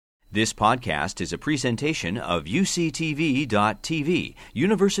This podcast is a presentation of UCTV.tv,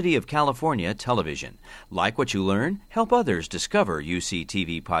 University of California Television. Like what you learn? Help others discover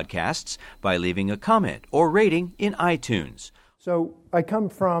UCTV podcasts by leaving a comment or rating in iTunes. So I come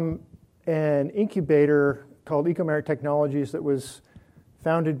from an incubator called Ecomerit Technologies that was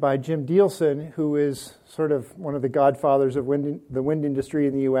founded by Jim Dielson, who is sort of one of the godfathers of the wind industry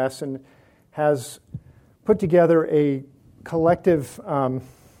in the U.S. and has put together a collective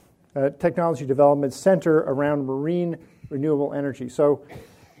technology development center around marine renewable energy. So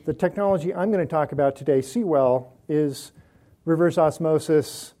the technology I'm going to talk about today, Seawell, is reverse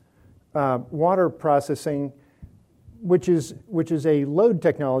osmosis water processing, which is a load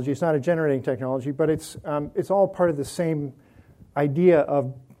technology. It's not a generating technology, but it's all part of the same idea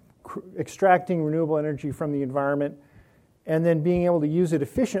of extracting renewable energy from the environment and then being able to use it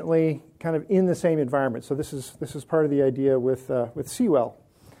efficiently kind of in the same environment. So this is part of the idea with Seawell.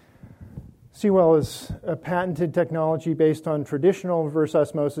 Seawell is a patented technology based on traditional reverse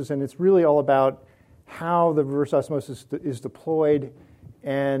osmosis, and it's really all about how the reverse osmosis is deployed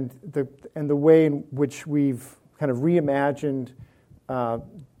and the way in which we've kind of reimagined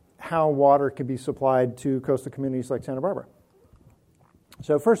how water can be supplied to coastal communities like Santa Barbara.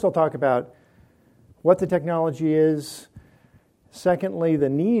 So first I'll talk about what the technology is. Secondly, the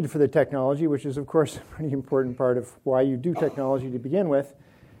need for the technology, which is, of course, a pretty important part of why you do technology to begin with.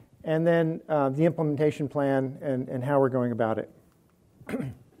 And then the implementation plan and how we're going about it.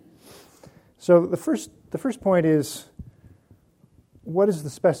 So the first point is, what is the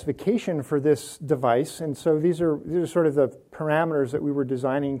specification for this device? And so these are sort of the parameters that we were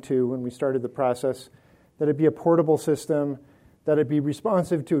designing to when we started the process, that it be a portable system, that it be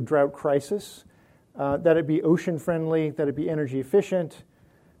responsive to a drought crisis, that it be ocean-friendly, that it be energy efficient,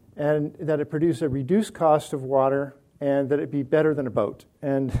 and that it produce a reduced cost of water, and that it be better than a boat.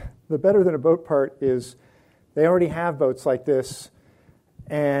 And the better than a boat part is they already have boats like this,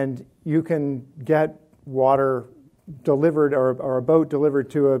 and you can get water delivered or a boat delivered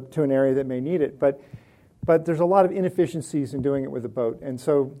to an area that may need it. But there's a lot of inefficiencies in doing it with a boat. And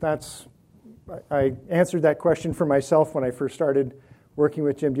so I answered that question for myself when I first started working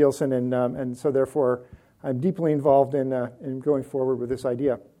with Jim Dielson, and so therefore I'm deeply involved in going forward with this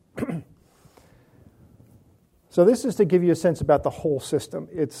idea. So this is to give you a sense about the whole system.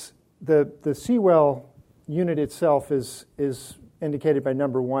 It's the Seawell unit itself is indicated by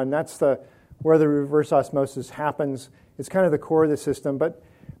number 1. That's where the reverse osmosis happens. It's kind of the core of the system, but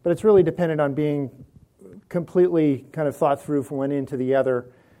it's really dependent on being completely kind of thought through from one end to the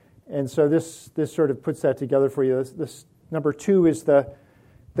other. And so this sort of puts that together for you. This number 2 is the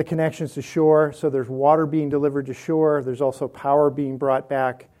connections to shore. So there's water being delivered to shore. There's also power being brought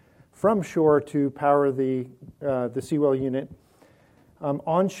back from shore to power the Seawell unit.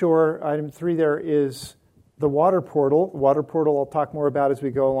 Onshore, item 3 there is the water portal. The water portal I'll talk more about as we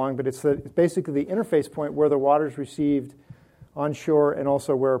go along, but it's basically the interface point where the water is received onshore and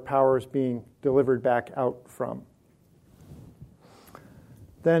also where power is being delivered back out from.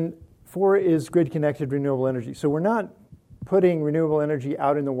 Then 4 is grid-connected renewable energy. So we're not putting renewable energy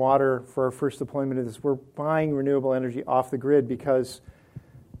out in the water for our first deployment of this. We're buying renewable energy off the grid because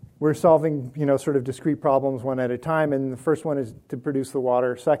we're solving, sort of discrete problems one at a time, and the first one is to produce the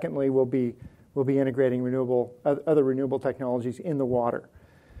water. Secondly, we'll be integrating other renewable technologies in the water.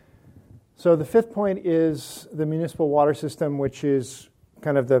 So the 5th point is the municipal water system, which is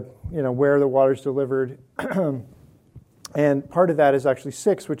kind of where the water is delivered. And part of that is actually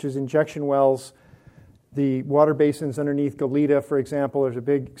 6, which is injection wells. The water basins underneath Goleta, for example, there's a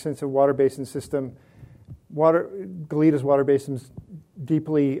big extensive water basin system. Goleta's water basin's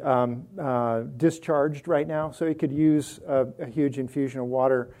deeply discharged right now, so it could use a huge infusion of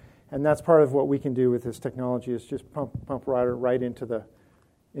water. And that's part of what we can do with this technology, is just pump water right into the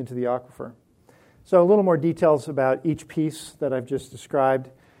aquifer. So a little more details about each piece that I've just described.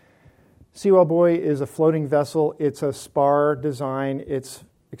 Seawell Buoy is a floating vessel. It's a spar design. It's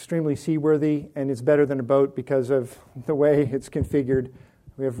extremely seaworthy, and it's better than a boat because of the way it's configured.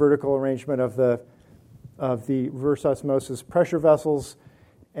 We have vertical arrangement of the reverse osmosis pressure vessels,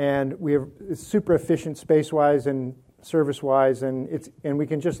 and it's super efficient space-wise and service-wise, and we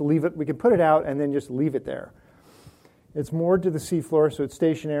can just leave it. We can put it out and then just leave it there. It's moored to the seafloor, so it's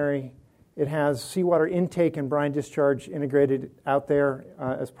stationary. It has seawater intake and brine discharge integrated out there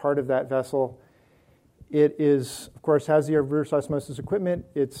as part of that vessel. It is, of course, has the reverse osmosis equipment.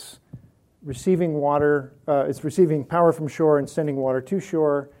 It's receiving water. It's receiving power from shore and sending water to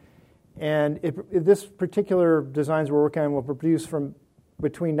shore. And this particular designs we're working on will produce from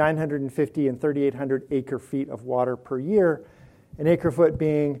between 950 and 3,800 acre feet of water per year. An acre foot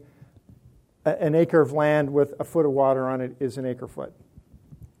being an acre of land with a foot of water on it is an acre foot.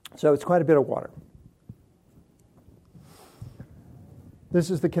 So it's quite a bit of water. This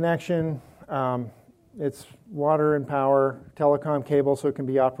is the connection. It's water and power, telecom cable, so it can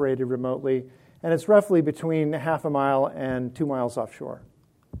be operated remotely. And it's roughly between half a mile and 2 miles offshore.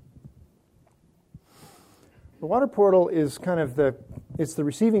 The water portal is kind of the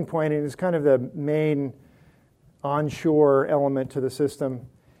receiving point, and it's kind of the main onshore element to the system.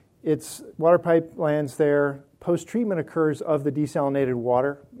 It's water pipe lands there. Post-treatment occurs of the desalinated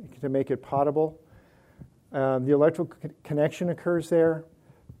water to make it potable. The electrical connection occurs there.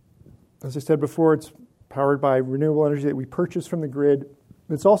 As I said before, it's powered by renewable energy that we purchase from the grid.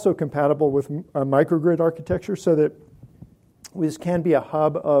 It's also compatible with a microgrid architecture so that this can be a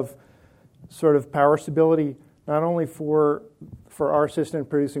hub of sort of power stability, not only for our system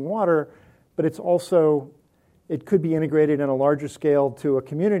producing water, but it could be integrated on a larger scale to a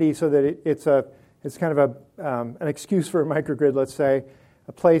community so that it's kind of an excuse for a microgrid, let's say,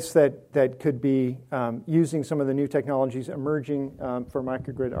 a place that could be using some of the new technologies emerging for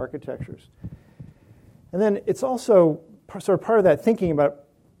microgrid architectures. And then it's also sort of part of that thinking about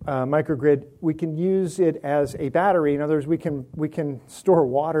microgrid. We can use it as a battery. In other words, we can store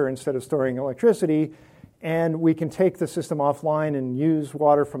water instead of storing electricity, and we can take the system offline and use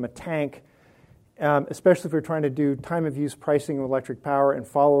water from a tank, especially if we're trying to do time of use pricing of electric power and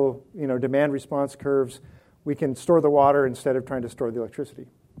follow demand response curves. We can store the water instead of trying to store the electricity.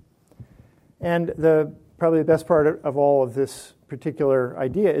 And probably the best part of all of this particular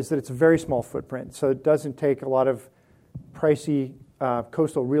idea is that it's a very small footprint, so it doesn't take a lot of pricey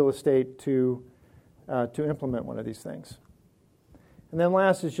coastal real estate to implement one of these things. And then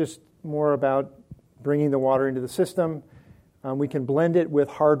last is just more about bringing the water into the system. We can blend it with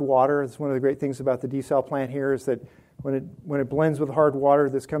hard water. That's one of the great things about the desal plant here is that when it blends with hard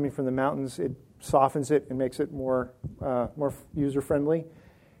water that's coming from the mountains, it softens it and makes it more user-friendly.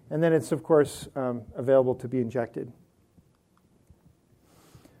 And then it's, of course, available to be injected.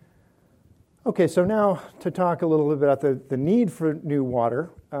 Okay, so now to talk a little bit about the need for new water.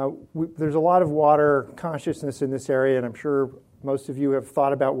 There's a lot of water consciousness in this area, and I'm sure most of you have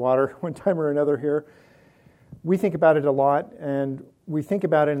thought about water one time or another here. We think about it a lot, and we think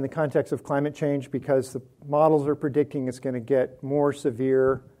about it in the context of climate change because the models are predicting it's going to get more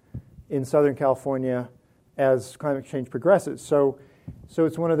severe in Southern California as climate change progresses. So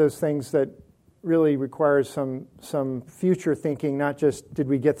it's one of those things that really requires some future thinking, not just did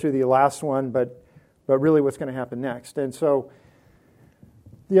we get through the last one, but really what's going to happen next. And so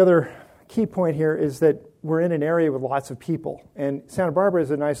the other key point here is that we're in an area with lots of people. And Santa Barbara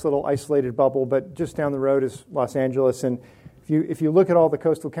is a nice little isolated bubble, but just down the road is Los Angeles. And if you look at all the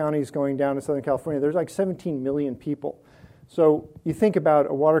coastal counties going down to Southern California, there's like 17 million people. So you think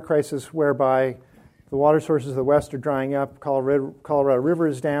about a water crisis whereby the water sources of the west are drying up, Colorado River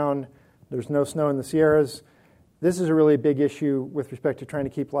is down, there's no snow in the Sierras. This is a really big issue with respect to trying to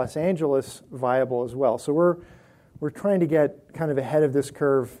keep Los Angeles viable as well. So we're trying to get kind of ahead of this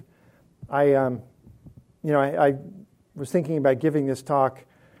curve. I was thinking about giving this talk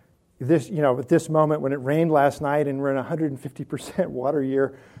at this moment when it rained last night and we're in 150% water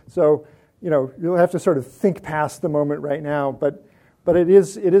year. So, you'll have to sort of think past the moment right now, but it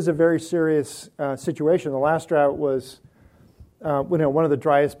is a very serious situation. The last drought was one of the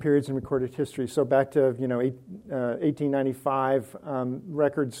driest periods in recorded history. So back to 1895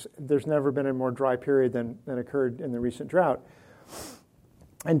 records, there's never been a more dry period than occurred in the recent drought.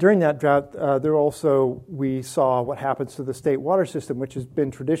 And during that drought, we saw what happens to the state water system, which has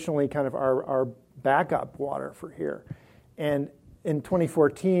been traditionally kind of our backup water for here. And in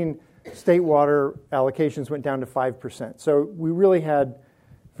 2014, state water allocations went down to 5%. So we really had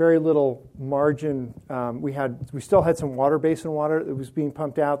very little margin. We still had some water basin water that was being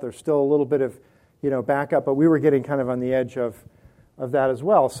pumped out. There's still a little bit of backup, but we were getting kind of on the edge of that as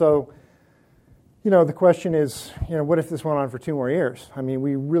well. So the question is, what if this went on for 2 more years? I mean,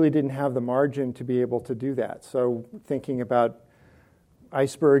 we really didn't have the margin to be able to do that. So thinking about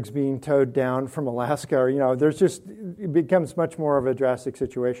icebergs being towed down from Alaska, or, it becomes much more of a drastic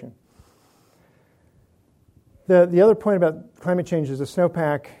situation. The other point about climate change is the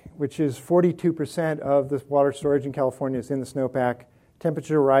snowpack, which is 42% of the water storage in California is in the snowpack.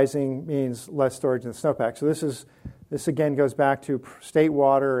 Temperature rising means less storage in the snowpack. So this again goes back to state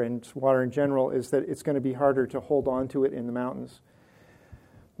water and water in general, is that it's going to be harder to hold on to it in the mountains.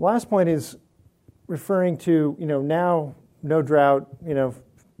 Last point is referring to, now no drought.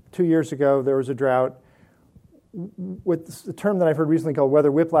 2 years ago there was a drought with the term that I've heard recently called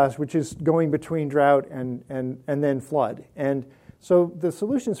weather whiplash, which is going between drought and then flood. And So the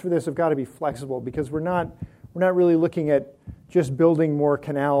solutions for this have got to be flexible, because we're not really looking at just building more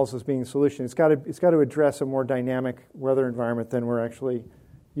canals as being a solution. It's got to address a more dynamic weather environment than we're actually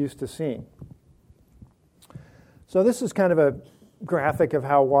used to seeing. So this is kind of a graphic of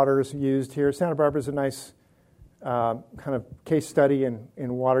how water is used here. Santa Barbara is a nice kind of case study in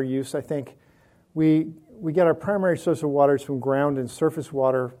water use, I think. We get our primary source of waters from ground and surface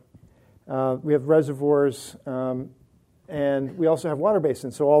water. We have reservoirs, and we also have water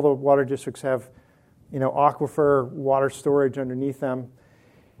basins. So all the water districts have, aquifer water storage underneath them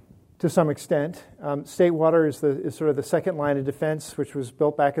to some extent. State water is sort of the second line of defense, which was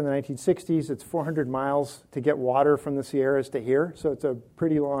built back in the 1960s. It's 400 miles to get water from the Sierras to here, so it's a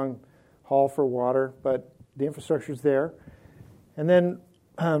pretty long haul for water, but the infrastructure is there. And then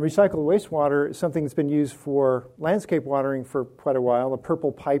recycled wastewater is something that's been used for landscape watering for quite a while, the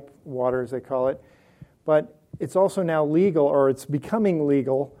purple pipe water, as they call it. But it's also now legal, or it's becoming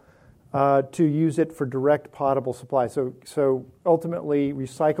legal, to use it for direct potable supply. So ultimately,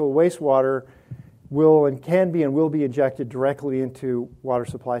 recycled wastewater will and can be and will be injected directly into water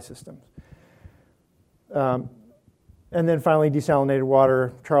supply systems. And then finally, desalinated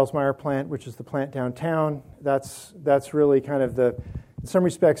water, Charles Meyer plant, which is the plant downtown. That's really kind of in some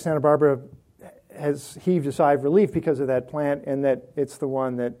respects, Santa Barbara has heaved a sigh of relief because of that plant, and that it's the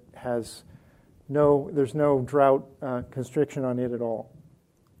one that has there's no drought constriction on it at all.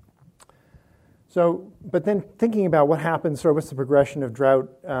 So, but then thinking about what happens, or what's the progression of drought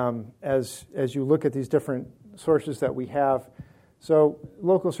as you look at these different sources that we have. So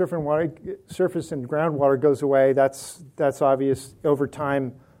local surface and groundwater goes away. That's obvious. Over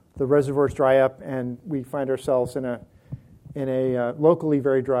time, the reservoirs dry up, and we find ourselves in a locally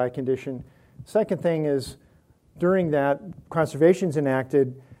very dry condition. Second thing is, during that, conservation's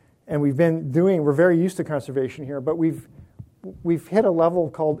enacted, and we're very used to conservation here, but we've hit a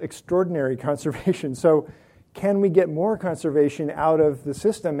level called extraordinary conservation. So can we get more conservation out of the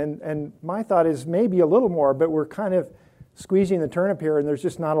system? And my thought is maybe a little more, but we're kind of squeezing the turnip here, and there's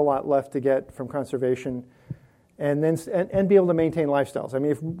just not a lot left to get from conservation, and be able to maintain lifestyles. I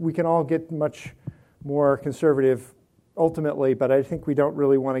mean, if we can all get much more conservative ultimately, but I think we don't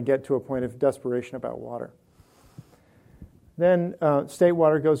really want to get to a point of desperation about water. Then state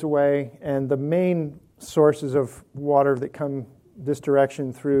water goes away, and the main sources of water that come this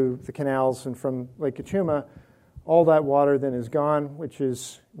direction through the canals and from Lake Cachuma, all that water then is gone, which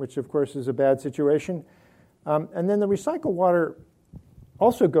of course is a bad situation. And then the recycled water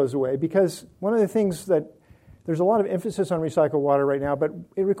also goes away, because one of the things that there's a lot of emphasis on recycled water right now, but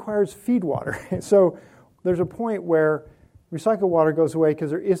it requires feed water. So there's a point where recycled water goes away because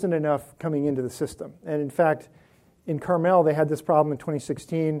there isn't enough coming into the system. And in fact, in Carmel, they had this problem in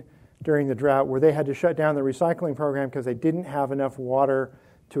 2016 during the drought, where they had to shut down the recycling program because they didn't have enough water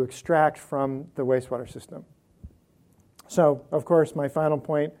to extract from the wastewater system. So, of course, my final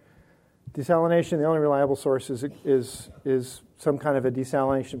point, desalination, the only reliable source is some kind of a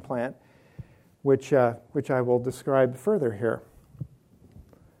desalination plant, which I will describe further here.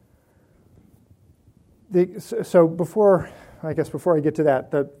 So before I get to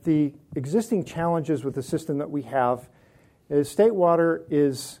that, the existing challenges with the system that we have is state water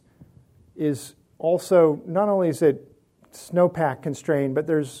is also, not only is it snowpack constrained, but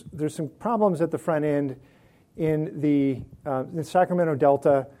there's some problems at the front end in the Sacramento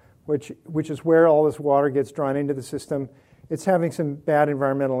Delta, which is where all this water gets drawn into the system. It's having some bad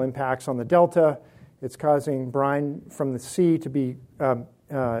environmental impacts on the Delta. It's causing brine from the sea to be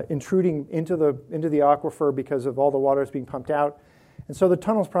intruding into the aquifer because of all the water that's being pumped out. And so the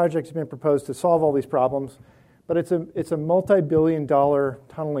tunnels project has been proposed to solve all these problems, but it's a multi-billion-dollar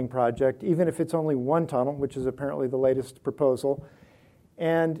tunneling project, even if it's only one tunnel, which is apparently the latest proposal,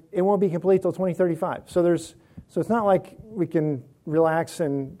 and it won't be complete till 2035. So it's not like we can relax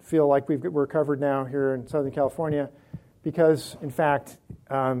and feel like we're covered now here in Southern California, because in fact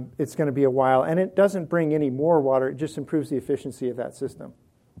it's going to be a while, and it doesn't bring any more water. It just improves the efficiency of that system.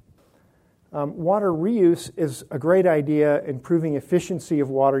 Water reuse is a great idea, improving efficiency of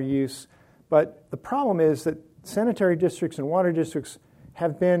water use, but the problem is that sanitary districts and water districts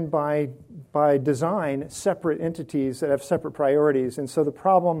have been, by design, separate entities that have separate priorities. And so the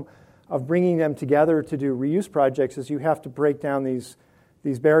problem of bringing them together to do reuse projects is you have to break down these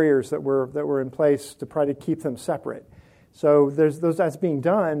barriers that were in place to try to keep them separate. So that's being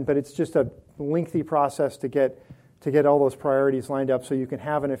done, but it's just a lengthy process to get all those priorities lined up so you can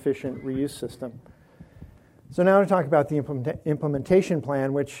have an efficient reuse system. So now to talk about the implementation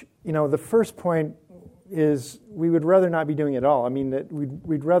plan, which, the first point is we would rather not be doing it at all. I mean, that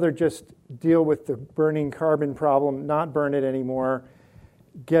we'd rather just deal with the burning carbon problem, not burn it anymore,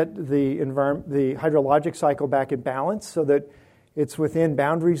 get the hydrologic cycle back in balance so that it's within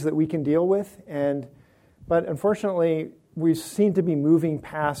boundaries that we can deal with. But unfortunately, we seem to be moving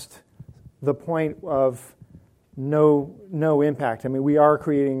past the point of no impact. I mean, we are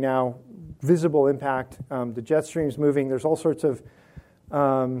creating now visible impact. The jet stream's moving. There's all sorts of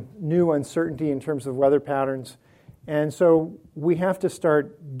new uncertainty in terms of weather patterns. And so we have to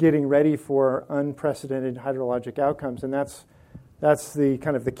start getting ready for unprecedented hydrologic outcomes. And that's the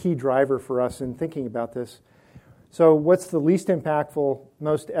kind of the key driver for us in thinking about this. So what's the least impactful,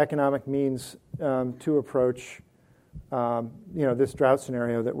 most economic means to approach this drought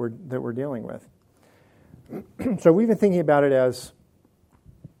scenario that we're dealing with? So we've been thinking about it as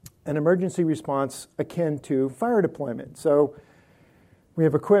an emergency response akin to fire deployment. So we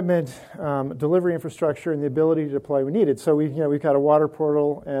have equipment, delivery infrastructure, and the ability to deploy when needed. So we've got a water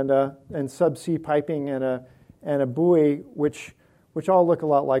portal and subsea piping and a buoy, which all look a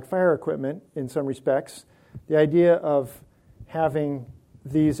lot like fire equipment in some respects. The idea of having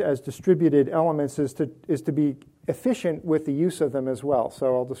these as distributed elements is to be efficient with the use of them as well.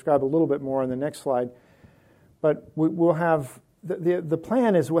 So I'll describe a little bit more on the next slide. But we'll have the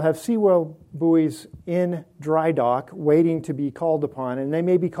plan is we'll have seawell buoys in dry dock waiting to be called upon, and they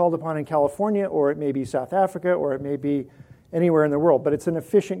may be called upon in California, or it may be South Africa, or it may be anywhere in the world. But it's an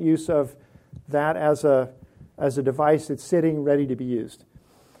efficient use of that as a device that's sitting ready to be used.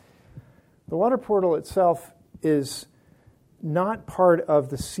 The water portal itself is not part of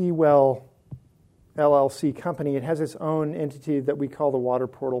the Seawell LLC company. It has its own entity that we call the Water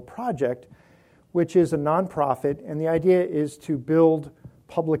Portal Project, which is a nonprofit, and the idea is to build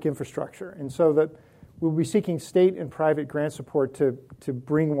public infrastructure. And so that we'll be seeking state and private grant support to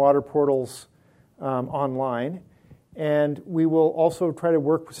bring water portals online. And we will also try to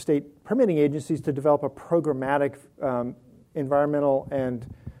work with state permitting agencies to develop a programmatic environmental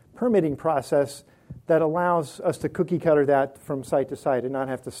and permitting process that allows us to cookie cutter that from site to site and not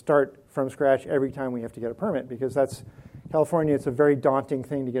have to start from scratch every time we have to get a permit, because that's California, it's a very daunting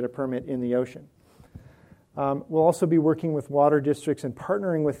thing to get a permit in the ocean. We'll also be working with water districts and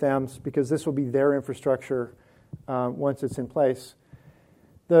partnering with them because this will be their infrastructure once it's in place.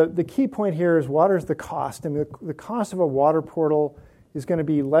 The key point here is water is the cost. And the cost of a water portal is going to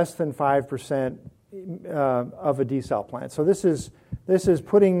be less than 5% of a desal plant. So this is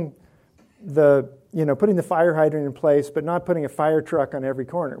putting the fire hydrant in place, but not putting a fire truck on every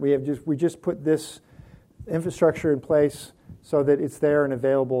corner. We just put this infrastructure in place so that it's there and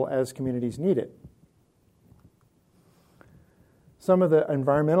available as communities need it. Some of the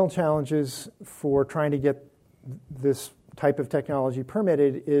environmental challenges for trying to get this type of technology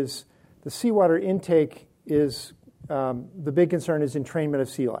permitted is the seawater intake is, the big concern is entrainment of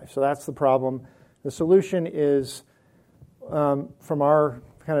sea life. So that's the problem. The solution is, from our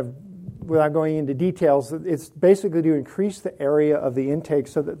kind of, without going into details, it's basically to increase the area of the intake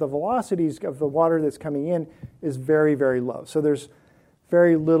so that the velocities of the water that's coming in is very, very low. So there's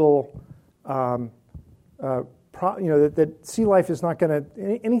very little that sea life is not going to,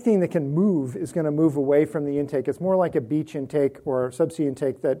 anything that can move is going to move away from the intake. It's more like a beach intake or subsea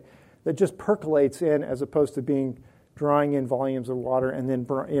intake that just percolates in as opposed to drawing in volumes of water and then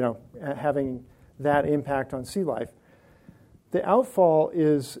having that impact on sea life. The outfall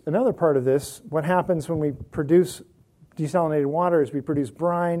is another part of this. What happens when we produce desalinated water is we produce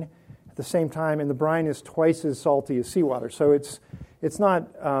brine at the same time, and the brine is twice as salty as seawater. So it's not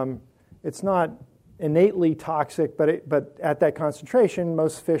innately toxic, but at that concentration,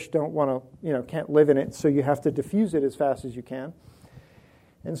 most fish can't live in it, so you have to diffuse it as fast as you can.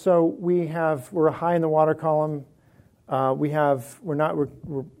 And so we're high in the water column.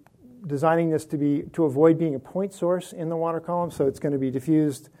 We're designing this to avoid being a point source in the water column, so it's going to be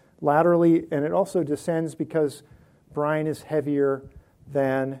diffused laterally, and it also descends because brine is heavier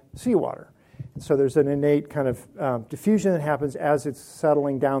than seawater. And so there's an innate kind of diffusion that happens as it's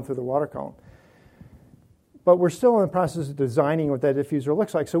settling down through the water column. But we're still in the process of designing what that diffuser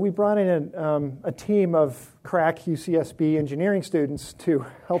looks like. So we brought in a team of crack UCSB engineering students to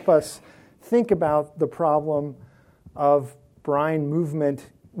help us think about the problem of brine movement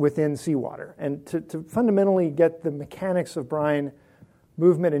within seawater and to fundamentally get the mechanics of brine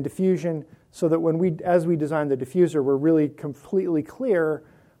movement and diffusion so that as we design the diffuser, we're really completely clear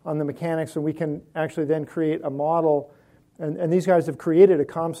on the mechanics, and we can actually then create a model. And these guys have created a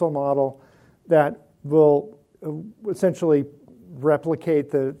COMSOL model that will essentially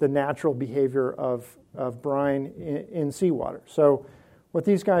replicate the natural behavior of brine in seawater. So what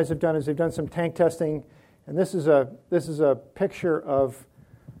these guys have done is they've done some tank testing, And this is a picture of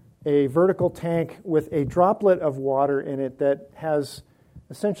a vertical tank with a droplet of water in it that has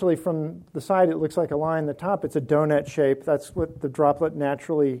essentially from the side it looks like a line. The top it's a donut shape. That's what the droplet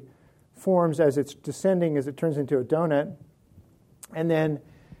naturally forms as it's descending, as it turns into a donut. And then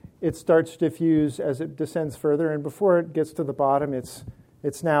it starts to diffuse as it descends further. And before it gets to the bottom,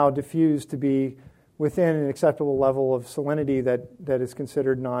 it's now diffused to be within an acceptable level of salinity that is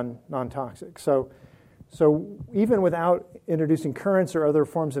considered non-toxic. So even without introducing currents or other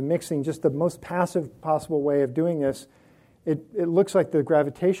forms of mixing, just the most passive possible way of doing this, it looks like the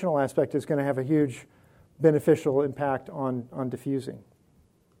gravitational aspect is going to have a huge beneficial impact on diffusing.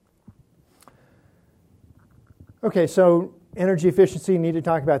 Okay, so energy efficiency, need to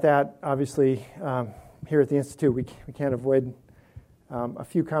talk about that. Obviously, here at the Institute, we can't avoid a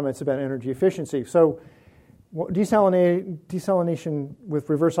few comments about energy efficiency. So desalination with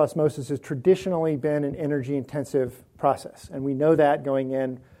reverse osmosis has traditionally been an energy-intensive process, and we know that going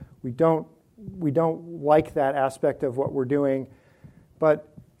in. We don't like that aspect of what we're doing,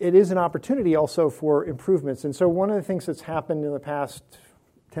 but it is an opportunity also for improvements. And so one of the things that's happened in the past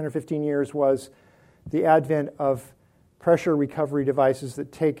 10 or 15 years was the advent of pressure recovery devices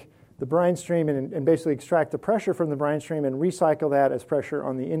that take the brine stream and basically extract the pressure from the brine stream and recycle that as pressure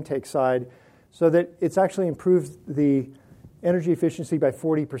on the intake side, so that it's actually improved the energy efficiency by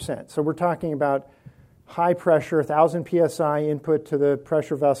 40%. So we're talking about high pressure, 1,000 psi input to the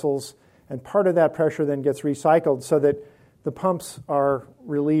pressure vessels, and part of that pressure then gets recycled so that the pumps are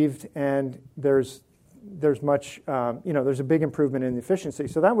relieved and there's much, there's a big improvement in the efficiency.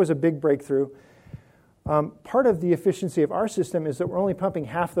 So that was a big breakthrough. Part of the efficiency of our system is that we're only pumping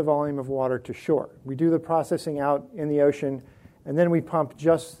half the volume of water to shore. We do the processing out in the ocean, and then we pump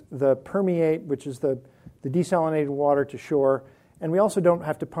just the permeate, which is the desalinated water, to shore. And we also don't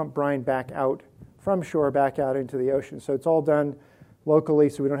have to pump brine back out from shore, back out into the ocean. So it's all done locally,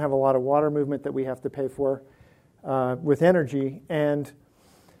 so we don't have a lot of water movement that we have to pay for with energy. And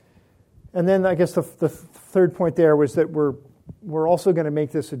then I guess the third point there was that we're also going to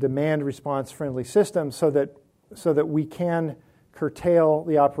make this a demand response friendly system so that we can curtail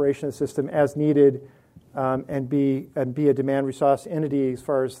the operation of the system as needed and be a demand response entity as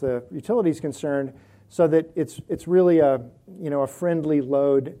far as the utility is concerned, so that it's really a friendly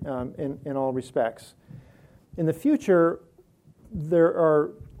load in all respects. In the future,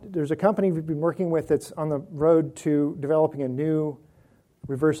 there's a company we've been working with that's on the road to developing a new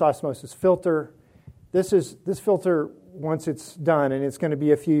reverse osmosis filter. This filter, once it's done, and it's going to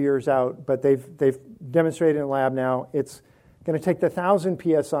be a few years out, but they've demonstrated in the lab now, it's going to take the 1,000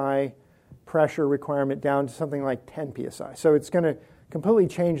 psi pressure requirement down to something like 10 psi. So it's going to completely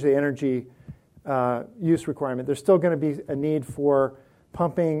change the energy use requirement. There's still going to be a need for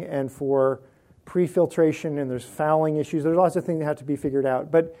pumping and for pre-filtration, and there's fouling issues. There's lots of things that have to be figured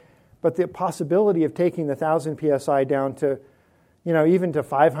out. But the possibility of taking the 1,000 psi down to, even to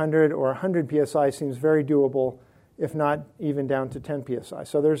 500 or 100 psi seems very doable, if not even down to 10 psi.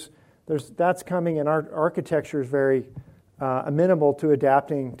 So that's coming, and our architecture is very amenable to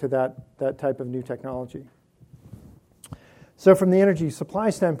adapting to that type of new technology. So from the energy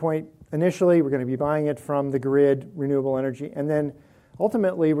supply standpoint, initially we're going to be buying it from the grid, renewable energy, and then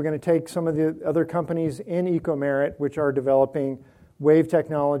ultimately we're going to take some of the other companies in Ecomerit, which are developing wave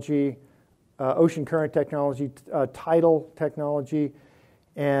technology, ocean current technology, tidal technology,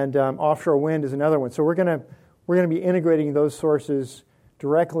 and offshore wind is another one. So we're going to be integrating those sources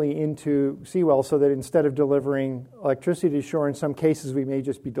directly into Seawell, so that instead of delivering electricity to shore, in some cases we may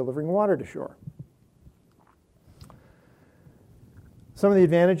just be delivering water to shore. Some of the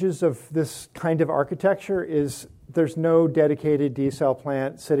advantages of this kind of architecture is there's no dedicated desal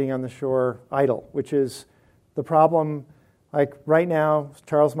plant sitting on the shore idle, which is the problem. Like right now,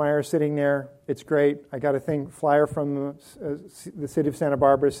 Charles Meyer is sitting there. It's great. I got a flyer from the city of Santa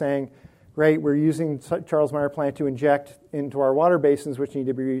Barbara saying, great, we're using Charles Meyer plant to inject into our water basins, which need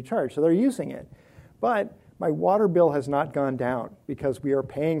to be recharged. So they're using it. But my water bill has not gone down because we are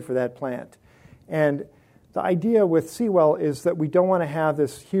paying for that plant. And the idea with Seawell is that we don't want to have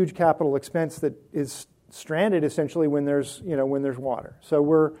this huge capital expense that is stranded essentially when there's water. So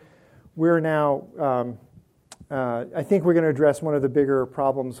we're now I think we're going to address one of the bigger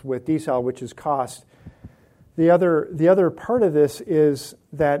problems with desal, which is cost. The other part of this is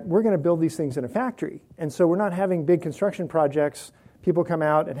that we're going to build these things in a factory, and so we're not having big construction projects. People come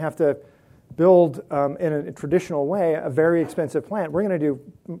out and have to build in a traditional way a very expensive plant. We're going to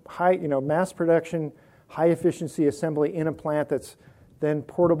do mass production, high efficiency assembly in a plant that's then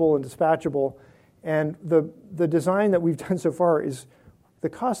portable and dispatchable. And the design that we've done so far is the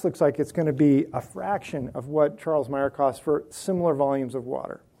cost looks like it's going to be a fraction of what Charles Meier costs for similar volumes of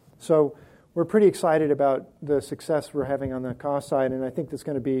water. So we're pretty excited about the success we're having on the cost side, and I think that's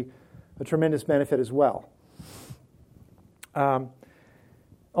going to be a tremendous benefit as well.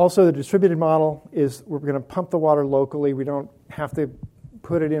 Also, the distributed model is we're going to pump the water locally. We don't have to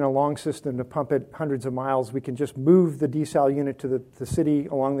put it in a long system to pump it hundreds of miles. We can just move the desal unit to the city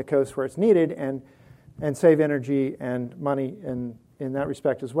along the coast where it's needed and save energy and money in that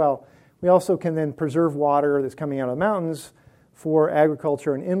respect as well. We also can then preserve water that's coming out of the mountains for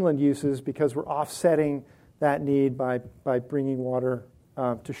agriculture and inland uses because we're offsetting that need by bringing water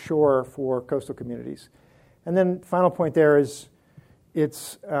to shore for coastal communities. And then final point there is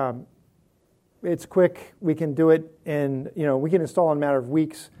it's quick. We can do it we can install in a matter of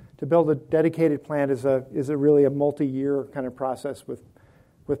weeks. To build a dedicated plant is really a multi-year kind of process with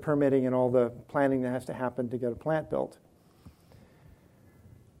permitting and all the planning that has to happen to get a plant built.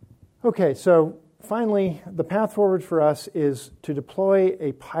 Okay, so finally, the path forward for us is to deploy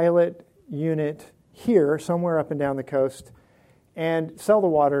a pilot unit here, somewhere up and down the coast, and sell the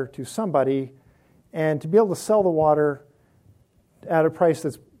water to somebody, and to be able to sell the water at a price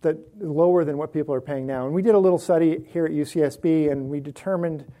that's lower than what people are paying now. And we did a little study here at UCSB, and we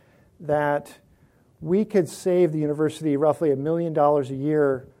determined that we could save the university roughly $1 million a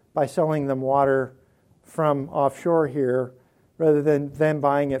year by selling them water from offshore here rather than them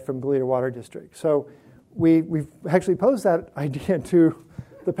buying it from Goleta Water District. So we've actually posed that idea to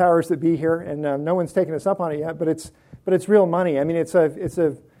the powers that be here, and no one's taken us up on it yet, but it's real money. I mean, it's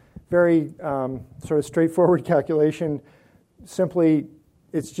a very sort of straightforward calculation. Simply,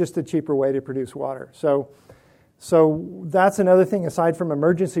 it's just a cheaper way to produce water. So that's another thing. Aside from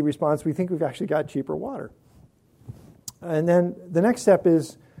emergency response, we think we've actually got cheaper water. And then the next step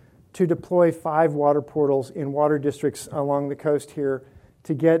is to deploy 5 water portals in water districts along the coast here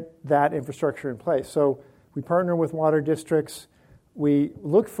to get that infrastructure in place. So we partner with water districts. We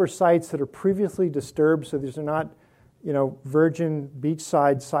look for sites that are previously disturbed, so these are not, virgin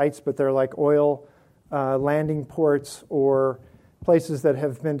beachside sites, but they're like oil landing ports or places that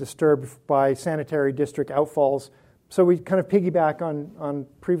have been disturbed by sanitary district outfalls. So we kind of piggyback on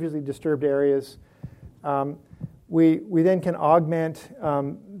previously disturbed areas. We then can augment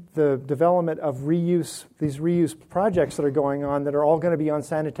the development of these reuse projects that are going on that are all going to be on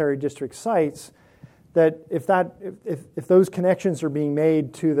sanitary district sites, that if those connections are being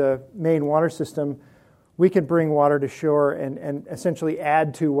made to the main water system, we can bring water to shore and essentially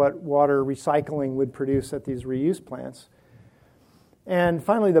add to what water recycling would produce at these reuse plants. And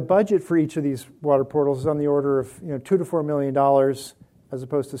finally, the budget for each of these water portals is on the order of $2 to $4 million as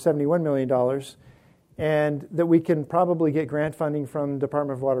opposed to $71 million, and that we can probably get grant funding from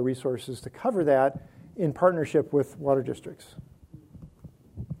Department of Water Resources to cover that in partnership with water districts.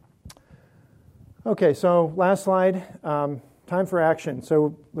 Okay, so last slide, time for action.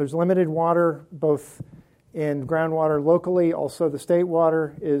 So there's limited water both in groundwater locally. Also, the state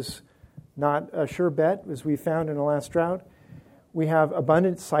water is not a sure bet, as we found in the last drought. We have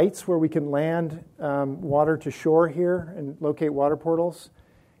abundant sites where we can land water to shore here and locate water portals.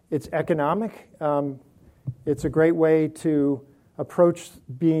 It's economic. It's a great way to approach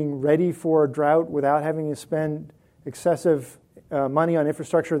being ready for a drought without having to spend excessive money on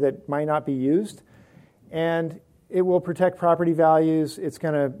infrastructure that might not be used. And it will protect property values. It's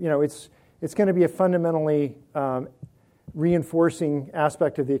going to, it's going to be a fundamentally reinforcing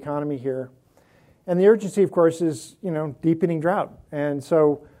aspect of the economy here. And the urgency, of course, is deepening drought. And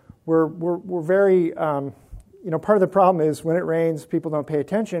so we're very part of the problem is when it rains, people don't pay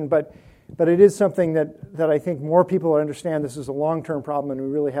attention. But it is something that I think more people understand. This is a long-term problem, and we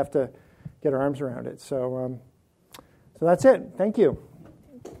really have to get our arms around it. So that's it. Thank you.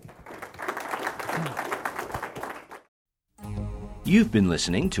 You've been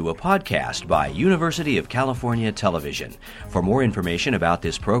listening to a podcast by University of California Television. For more information about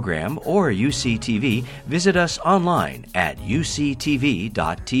this program or UCTV, visit us online at uctv.tv.